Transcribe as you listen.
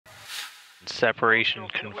Separation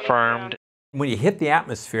confirmed. When you hit the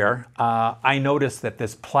atmosphere, I noticed that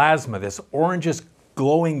this plasma, this orangish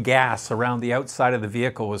glowing gas around the outside of the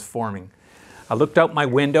vehicle was forming. I looked out my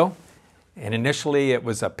window, and initially it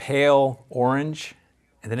was a pale orange,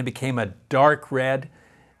 and then it became a dark red.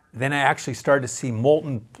 Then I actually started to see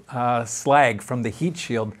molten slag from the heat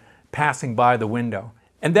shield passing by the window.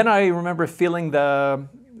 And then I remember feeling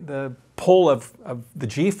the pull of the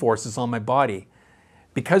G-forces on my body.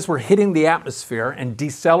 Because we're hitting the atmosphere and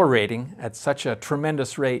decelerating at such a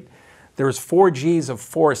tremendous rate, there was 4 Gs of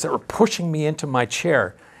force that were pushing me into my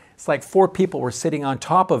chair. It's like 4 people were sitting on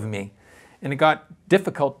top of me, and it got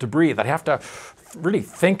difficult to breathe. I'd have to really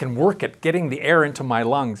think and work at getting the air into my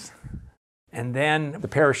lungs. And then the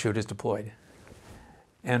parachute is deployed.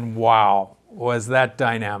 And wow, was that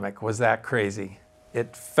dynamic, was that crazy.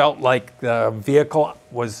 It felt like the vehicle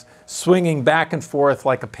was swinging back and forth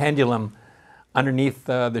like a pendulum underneath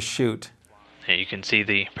the chute. Yeah, you can see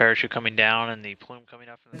the parachute coming down and the plume coming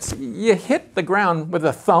up. You hit the ground with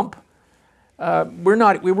a thump.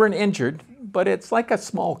 We weren't injured, but it's like a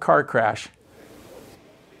small car crash.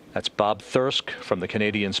 That's Bob Thirsk from the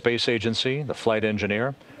Canadian Space Agency, the flight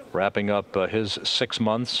engineer, wrapping up his 6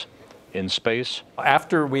 months in space.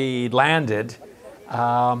 After we landed,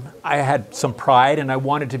 I had some pride, and I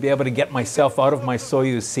wanted to be able to get myself out of my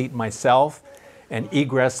Soyuz seat myself and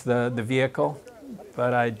egress the vehicle,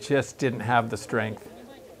 but I just didn't have the strength.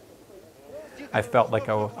 I felt like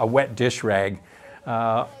a wet dish rag,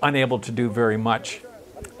 unable to do very much.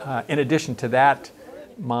 In addition to that,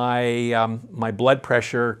 my blood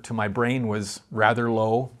pressure to my brain was rather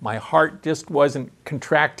low. My heart just wasn't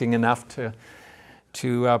contracting enough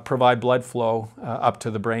to provide blood flow up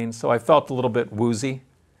to the brain, so I felt a little bit woozy.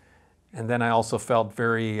 And then I also felt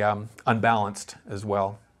very unbalanced as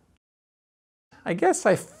well. I guess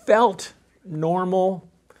I felt normal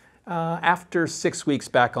after 6 weeks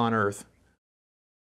back on Earth.